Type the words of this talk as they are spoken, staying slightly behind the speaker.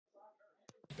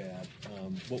bad.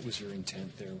 What was your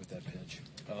intent there with that pitch?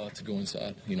 To go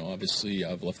inside. Obviously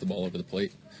I've left the ball over the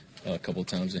plate a couple of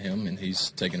times to him, and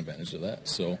he's taken advantage of that.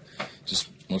 So just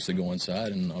mostly go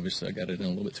inside, and obviously I got it in a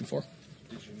little bit too far.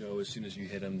 Did you know as soon as you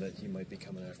hit him that he might be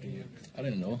coming after you? I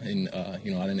didn't know, and I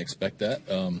didn't expect that.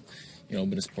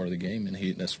 But it's part of the game,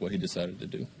 and that's what he decided to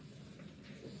do.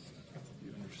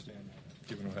 You understand,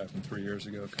 given what happened 3 years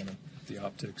ago, kind of the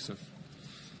optics of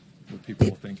what people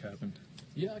will think happened.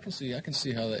 Yeah, I can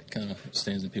see how that kind of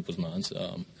stands in people's minds.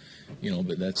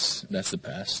 But that's the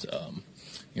past.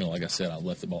 Like I said, I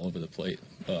left the ball over the plate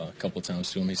a couple of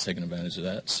times to him. He's taken advantage of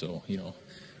that. So,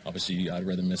 obviously I'd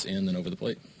rather miss in than over the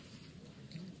plate.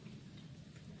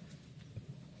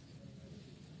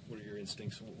 What are your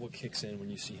instincts? What kicks in when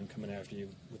you see him coming after you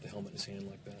with the helmet in his hand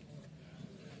like that?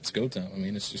 It's go time. I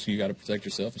mean, it's just you got to protect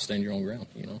yourself and stand your own ground,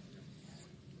 You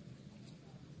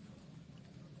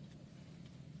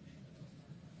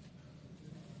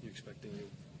expecting to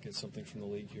get something from the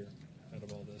league here out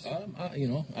of all this?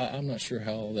 I'm not sure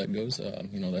how that goes.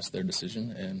 That's their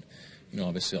decision, and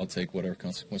obviously I'll take whatever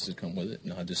consequences come with it,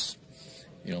 and I just,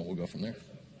 we'll go from there.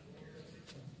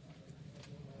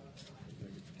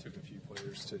 It took a few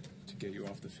players to get you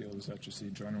off the field. Is that just the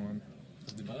adrenaline?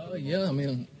 Yeah, I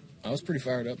mean, I was pretty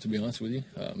fired up, to be honest with you.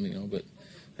 But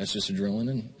that's just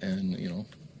adrenaline, and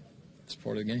it's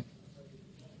part of the game.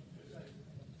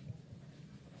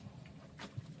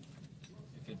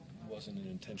 Wasn't an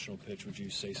intentional pitch, would you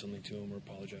say something to him or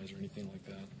apologize or anything like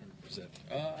that? Or is that?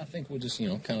 I think we'll just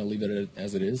kind of leave it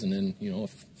as it is, and then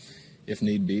if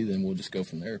need be, then we'll just go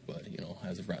from there. But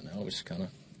as of right now, it's kind of